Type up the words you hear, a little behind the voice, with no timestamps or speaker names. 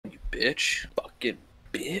bitch. Fucking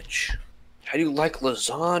bitch. How do you like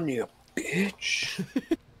lasagna, bitch?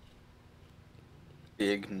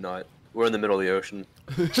 Big nut. We're in the middle of the ocean.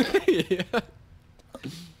 Yeah.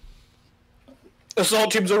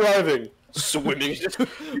 Assault team's arriving. Swimming. You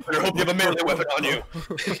better hope you have a melee weapon on you.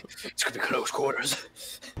 It's gonna be close quarters.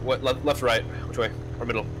 What? Left, right? Which way? Or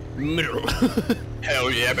middle? Middle. Hell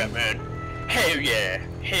yeah, Batman. Hell yeah.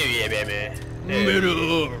 Hell yeah, Batman.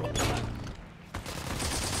 Middle.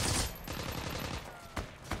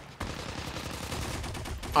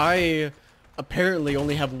 I apparently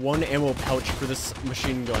only have one ammo pouch for this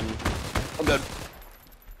machine gun. I'm dead.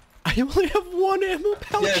 I only have one ammo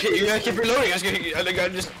pouch. Yeah, you gotta keep reloading. I think I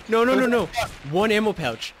just. No. One ammo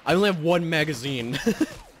pouch. I only have one magazine.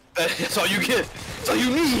 That's all you get. That's all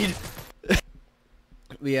you need.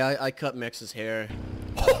 Yeah, I cut Max's hair.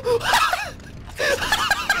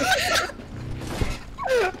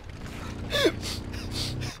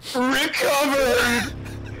 Recovered.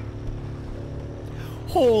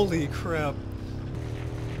 Holy crap.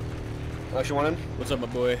 Oh, she went in? What's up, my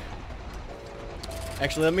boy?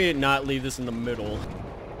 Actually, let me not leave this in the middle.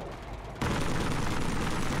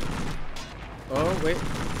 Oh, wait.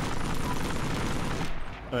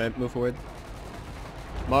 Alright, move forward.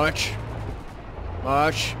 March.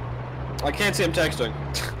 March. I can't see him texting.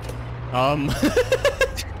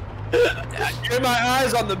 You're my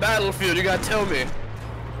eyes on the battlefield, you gotta tell me.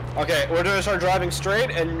 Okay, we're gonna start driving straight,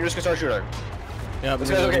 and you're just gonna start shooting. Yeah, This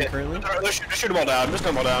guy's okay. currently. Let's shoot them all down. Just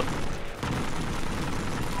them all down.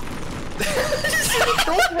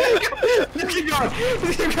 Let's keep going.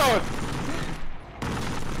 Let's keep going.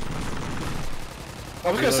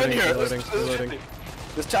 I'm just gonna sit here. Reloading.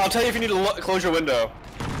 I'll tell you if you need to close your window.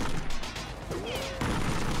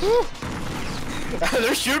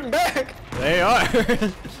 They're shooting back. They are.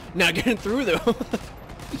 Not getting through though.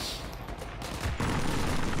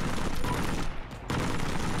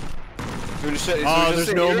 Oh,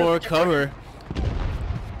 there's no more cover.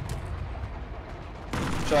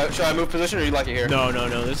 Should I move position, or you like it here? No.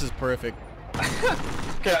 This is perfect.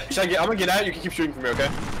 Okay, I'm gonna get out. You can keep shooting for me, okay?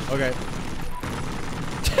 Okay.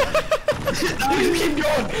 Just keep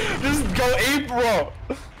going. Just go ape, bro.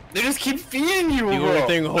 They just keep feeding you, bro. The only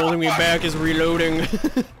thing holding me back is reloading.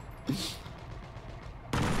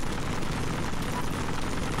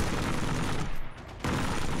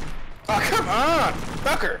 Oh, come on,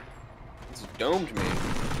 fucker. It's domed me.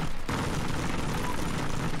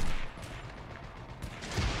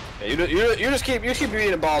 Yeah, you just keep being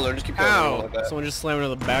a baller and just keep going like that. Someone just slammed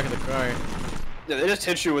into the back of the car. Yeah, they just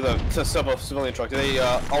hit you with a civilian truck. Did they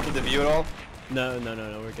alter the view at all? No,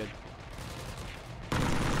 we're good.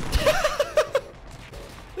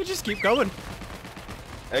 They just keep going.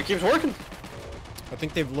 It keeps working. I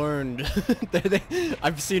think they've learned.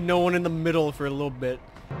 I've seen no one in the middle for a little bit.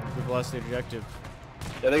 We've lost the objective.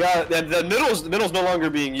 Yeah, they got the middle's no longer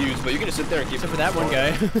being used, but you can just sit there and keep. Except for that one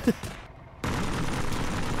guy.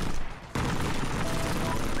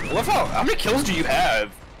 I love how many kills do you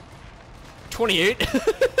have? 28.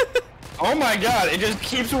 Oh my god, it just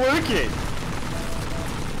keeps working.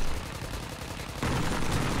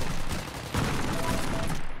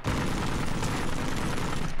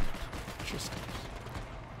 Just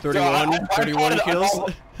 31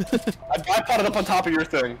 kills. I potted up on top of your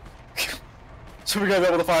thing. So we're gonna be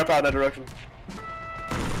able to fire power in that direction.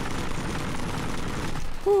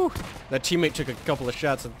 Whew. That teammate took a couple of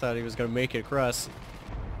shots and thought he was gonna make it across.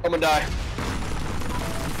 I'm gonna die.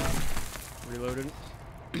 Reloaded.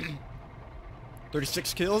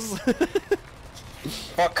 36 kills.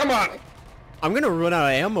 Oh, come on! I'm gonna run out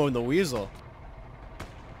of ammo in the Weasel.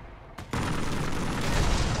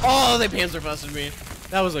 Oh, they panzer busted me.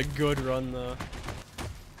 That was a good run though.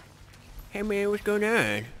 Hey man, what's going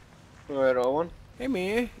on? Alright, Owen. Hey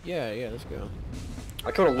man. Yeah, let's go.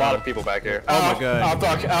 I killed a lot of people back here. Oh my god. Oh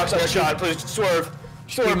fuck, Alex, I got shot. Please, swerve.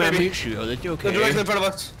 Swerve, my baby. meat shield, it's okay. The direction in front of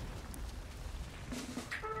us.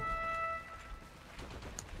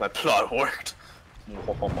 My plot worked.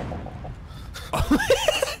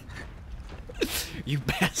 You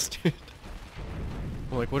bastard.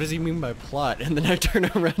 I'm like, what does he mean by plot? And then I turn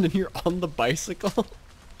around and you're on the bicycle?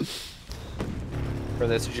 Bro,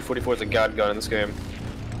 the SG-44 is a god gun in this game.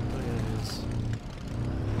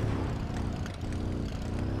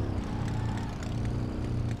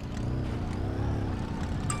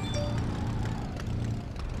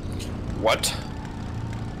 What?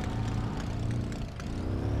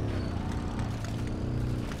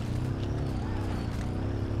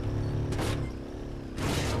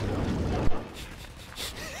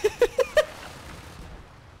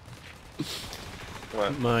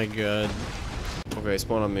 What? My god. Okay,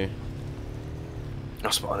 spawn on me.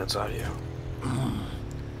 I'll spawn inside you.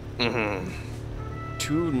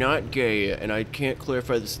 Two not gay, and I can't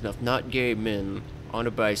clarify this enough. Not gay men on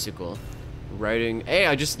a bicycle, riding. Hey,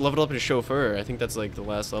 I just leveled up to chauffeur. I think that's like the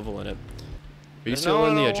last level in it. Are you still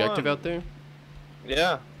in the objective out there?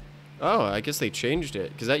 Yeah. Oh, I guess they changed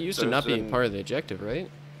it because that used to not be part of the objective, right?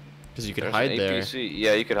 Because you could hide there.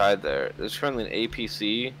 Yeah, you could hide there. There's currently an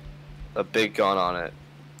APC, a big gun on it.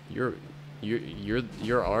 You're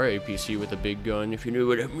our APC with a big gun. If you knew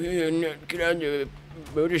what I mean, get on the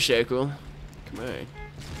motorcycle. Come on.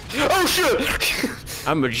 Oh shit!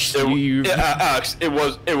 I'm a Steve. Yeah, Alex, it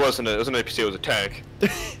wasn't an APC. It was a tank.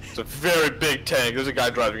 It's a very big tank. There's a guy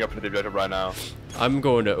driving up into the objective right now. I'm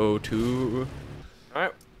going to O2. All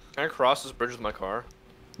right, can I cross this bridge with my car?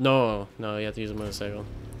 No, you have to use a motorcycle.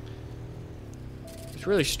 It's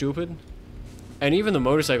really stupid, and even the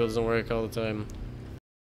motorcycle doesn't work all the time.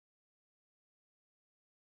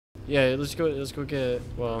 Yeah, let's go get,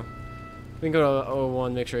 well, we can go to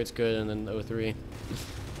O1, make sure it's good, and then O3.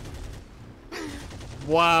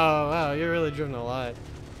 Wow, you're really driven a lot.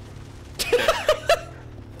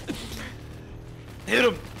 Hit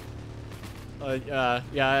him!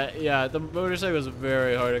 Yeah, the motorcycle is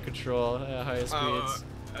very hard to control at high speeds.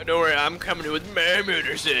 Don't worry, I'm coming with my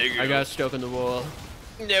motorcycle. I got stuck in the wall.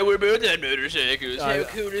 Yeah, we're both on motorcycles. How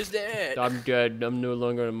cool is that? I'm dead. I'm no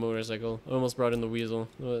longer on a motorcycle. I almost brought in the Weasel.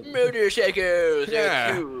 Motorcycles,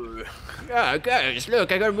 yeah. cool. Yeah, guys,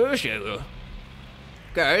 look, I got a motorcycle.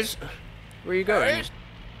 Guys, where are you going? Guys?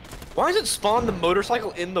 Why does it spawn the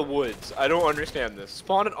motorcycle in the woods? I don't understand this.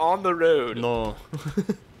 Spawn it on the road. No.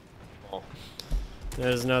 Oh.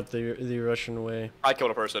 That is not the Russian way. I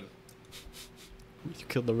killed a person. You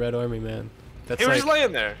killed the Red Army, man. That's he was like, just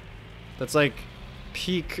laying there. That's like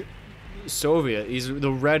peak Soviet. He's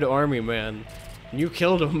the Red Army, man. You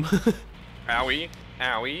killed him. Owie.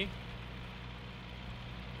 Owie.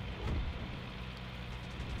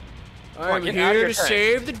 I'm here to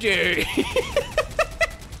save the day.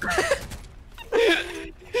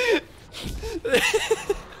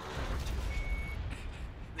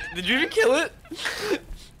 Did you even kill it?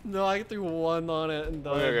 No, I threw one on it and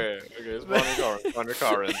died. Okay. Spawn your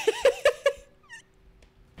car in.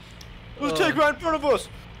 There's a tank right in front of us.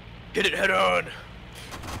 Hit it head on.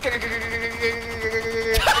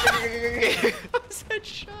 What's that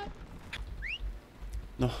shot?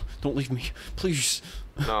 No, don't leave me, please.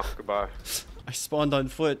 No, goodbye. I spawned on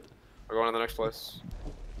foot. We're going to the next place.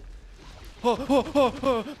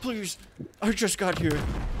 Oh, please. I just got here.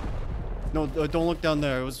 No, don't look down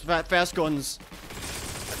there. It was fast guns.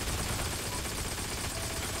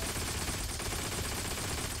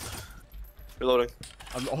 Reloading.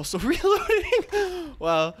 I'm also reloading.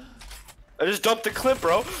 Wow. I just dumped the clip,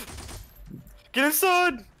 bro. Get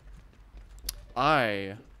inside.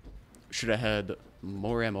 I should have had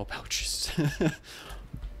more ammo pouches.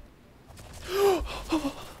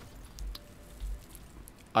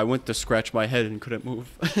 I went to scratch my head and couldn't move.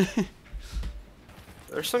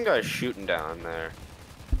 There's some guy shooting down there.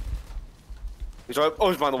 He's right. Oh,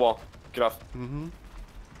 he's behind the wall. Get off. Mm-hmm.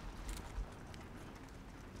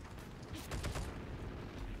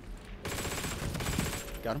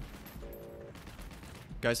 Got him.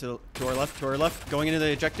 Guys to our left, going into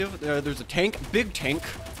the objective. There's a tank, big tank.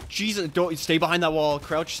 Jesus, don't stay behind that wall.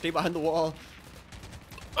 Crouch, stay behind the wall.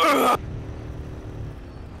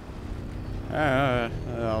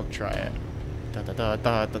 I'll try it.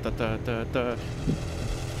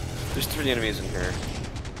 There's 3 enemies in here.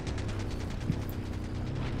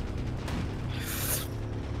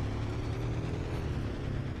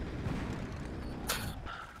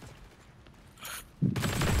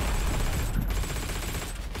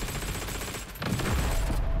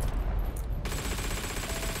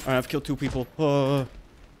 Alright, I've killed 2 people.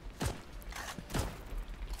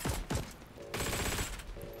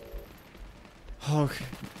 Okay.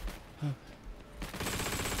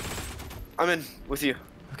 I'm in with you.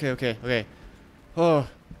 Okay. Oh.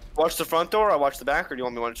 Watch the front door, I watch the back, or do you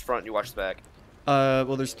want me to watch the front and you watch the back?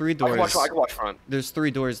 Well, there's 3 doors. I can watch front. There's 3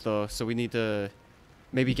 doors though, so we need to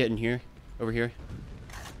maybe get in here, over here.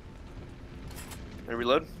 And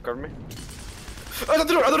reload. Cover me. Oh,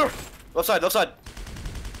 other door. Left side.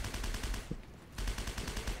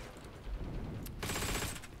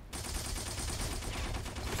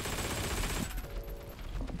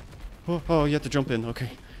 Oh, you have to jump in. Okay.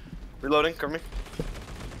 Reloading. Cover me.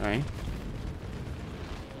 All right.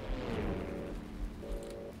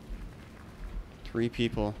 3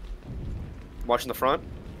 people. Watching the front.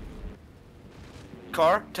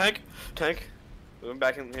 Car. Tank. Moving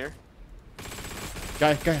back in here.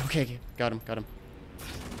 Guy. Okay. Got him.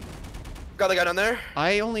 Got the guy down there.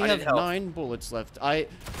 I only have need help. 9 bullets left. I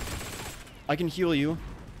can heal you.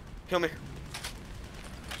 Heal me.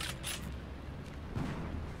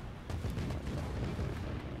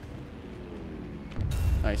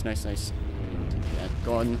 Nice, nice, nice. Yeah,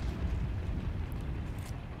 gun.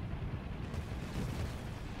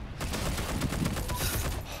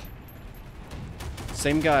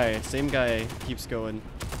 Same guy keeps going.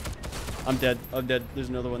 I'm dead, there's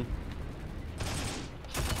another one.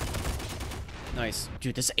 Nice.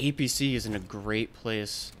 Dude, this APC is in a great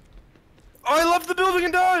place. Oh, I left the building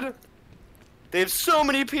and died! They have so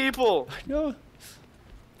many people! No.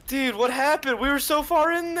 Dude, what happened? We were so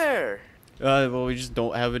far in there! Well, we just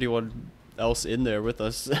don't have anyone else in there with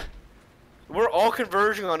us. We're all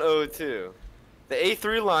converging on O2. The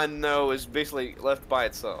A3 line, though, is basically left by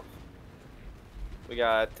itself. We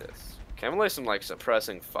got this. Can we lay some, like,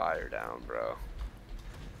 suppressing fire down, bro?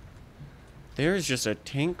 There's just a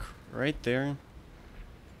tank right there.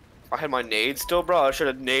 I had my nade still, bro. I should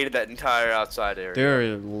have naded that entire outside area. There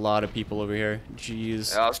are a lot of people over here.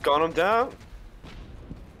 Jeez. Yeah, let's gun them down.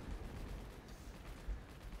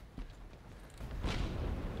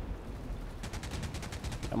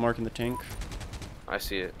 I'm marking the tank. I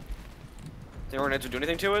see it. Think our grenades will do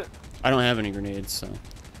anything to it? I don't have any grenades, so.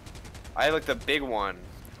 I have, like, the big one.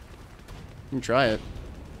 You can try it.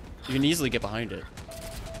 You can easily get behind it.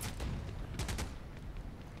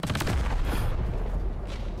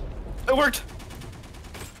 It worked!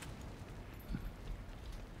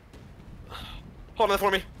 Hold on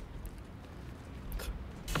for me.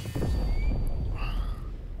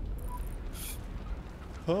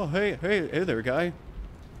 Oh, hey there, guy.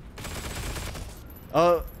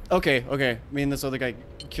 Okay. Me and this other guy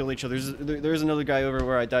kill each other. There's another guy over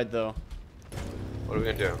where I died, though. What are we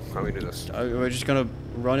gonna do? How are we gonna do this? We're just gonna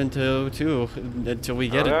run into two until we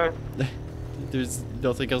get it. There's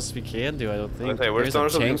nothing else we can do, I don't think. Okay, we're throwing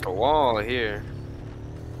ourselves against a wall here.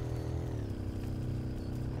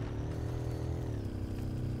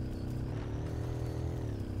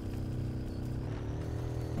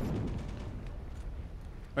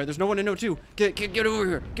 Alright, there's no one in O2. Get over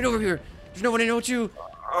here. Get over here. There's no one in O2.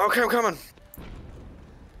 Okay, I'm coming.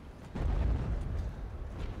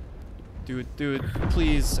 Dude,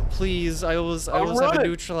 please. I almost have it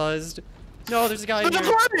neutralized. No, there's a guy in here.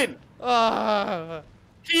 The plane! Ah!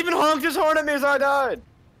 He even honked his horn at me as I died.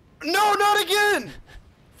 No, not again!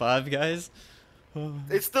 5 guys?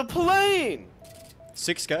 It's the plane!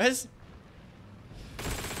 6 guys?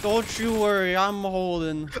 Don't you worry, I'm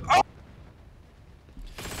holding. Oh!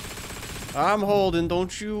 I'm holding,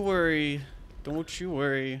 don't you worry. Don't you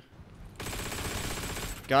worry.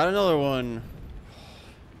 Got another one.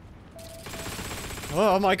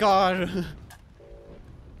 Oh my god.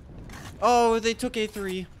 Oh, they took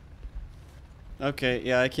A3. Okay,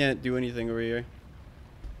 yeah, I can't do anything over here.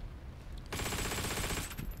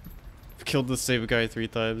 I've killed the same guy 3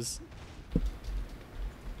 times.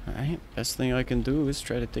 Alright, best thing I can do is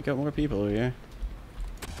try to take out more people over here.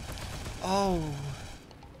 Oh.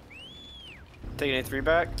 Taking A3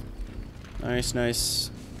 back. Nice.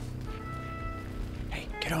 Hey,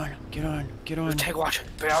 get on. Take watch.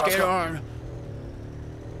 Get on.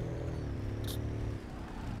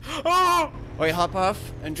 Oh! Wait, hop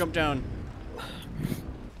off and jump down.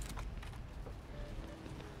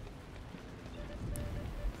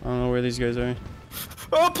 I don't know where these guys are.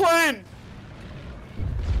 Oh, plane!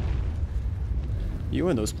 You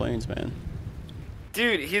and those planes, man.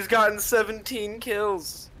 Dude, he's gotten 17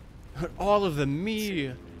 kills. All of them,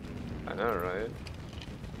 me. I know, right?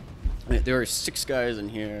 Wait, there are 6 guys in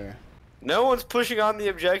here. No one's pushing on the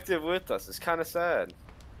objective with us. It's kind of sad.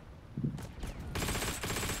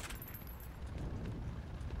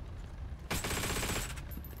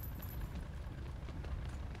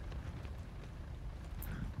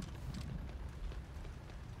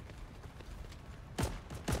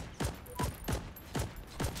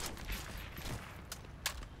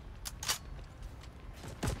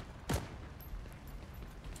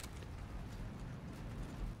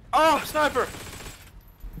 Oh, sniper!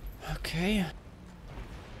 Okay.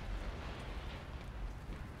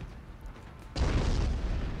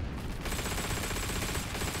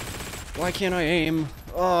 Why can't I aim?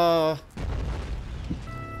 Rock.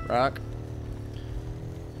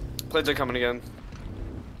 Planes are coming again.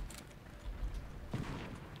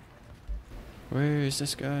 Where is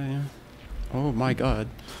this guy? Oh my god.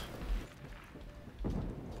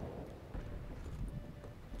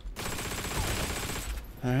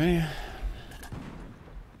 Alright.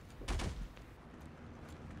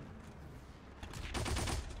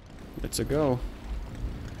 Let's go.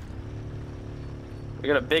 We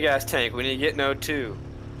got a big ass tank. We need to get no 2.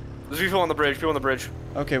 There's people on the bridge. People on the bridge.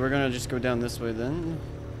 Okay, we're gonna just go down this way then.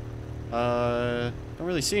 Don't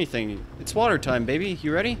really see anything. It's water time, baby.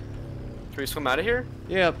 You ready? Can we swim out of here?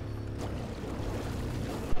 Yep.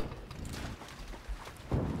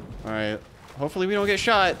 Alright. Hopefully we don't get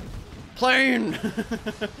shot. Plane!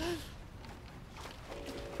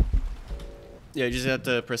 Yeah, you just have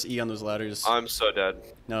to press E on those ladders. I'm so dead.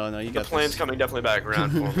 No, you got The plane's this. coming definitely back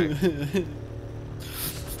around for me.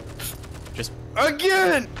 Just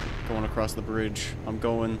Again! going across the bridge. I'm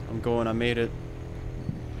going, I made it.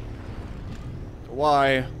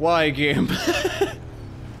 Why? Why, game?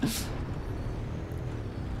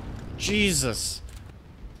 Jesus.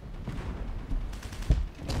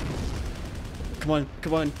 Come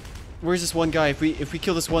on. Where's this one guy? If we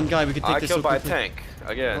kill this one guy, we can take this. I killed so by a quickly. tank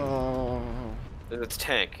again. Oh. It's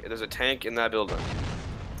tank. There's a tank in that building.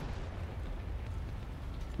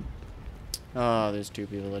 Oh, there's 2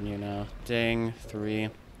 people in here now. Dang, 3.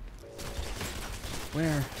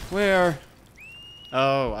 Where?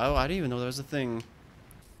 Oh, I didn't even know there was a thing.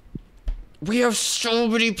 We have so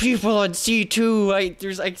many people on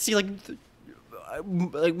C2. I see like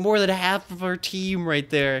more than half of our team right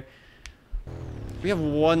there. We have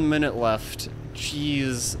 1 minute left.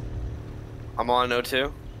 Jeez. I'm on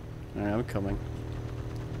O2. Alright, I'm coming.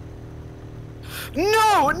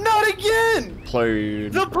 No, not again!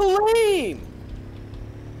 Played. The plane!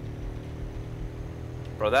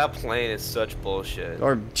 Bro, that plane is such bullshit.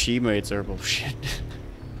 Our teammates are bullshit.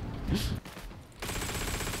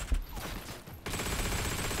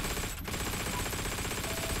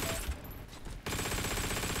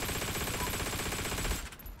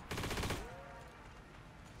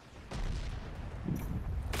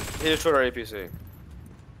 He destroyed our APC.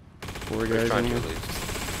 4 We're guys trying in to here. at least.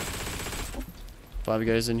 5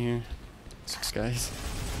 guys in here. 6 guys.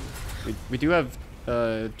 We do have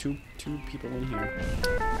two people in here.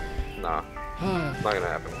 Nah, not gonna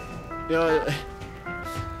happen. Yeah,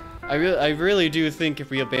 I really do think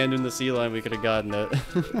if we abandoned the sea line, we could have gotten it.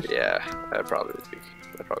 Yeah, that'd probably be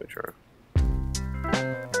true.